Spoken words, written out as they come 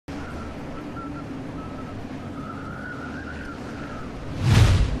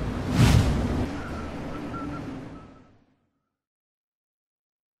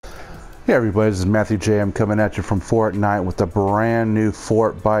Hey everybody, this is Matthew J. I'm coming at you from Fortnite with a brand new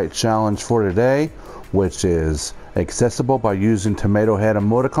FORTBYTE challenge for today, which is accessible by using Tomato Head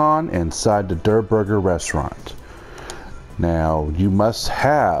emoticon inside the Durr Burger restaurant. Now, you must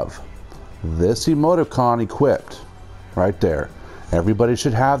have this emoticon equipped right there. Everybody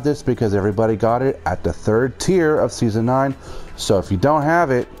should have this because everybody got it at the 3rd tier of Season 9. So if you don't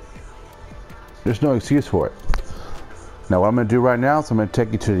have it, there's no excuse for it. Now what I'm going to do right now is I'm going to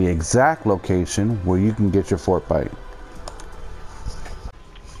take you to the exact location where you can get your FORTBYTE.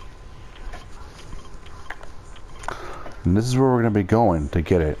 And this is where we're going to be going to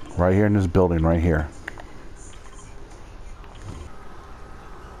get it, right here in this building right here.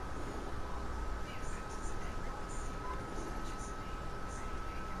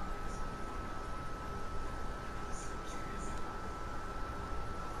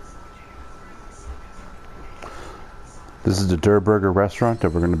 This is the Durr Burger restaurant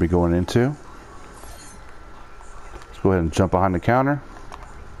that we're going to be going into. Let's go ahead and jump behind the counter.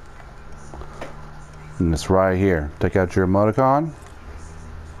 And it's right here. Take out your emoticon.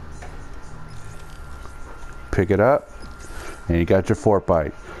 Pick it up. And you got your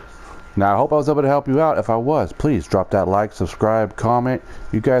FORTBYTE. Now I hope I was able to help you out. If I was, please drop that like, subscribe, comment.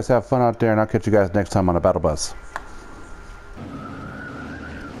 You guys have fun out there, and I'll catch you guys next time on the Battle Bus.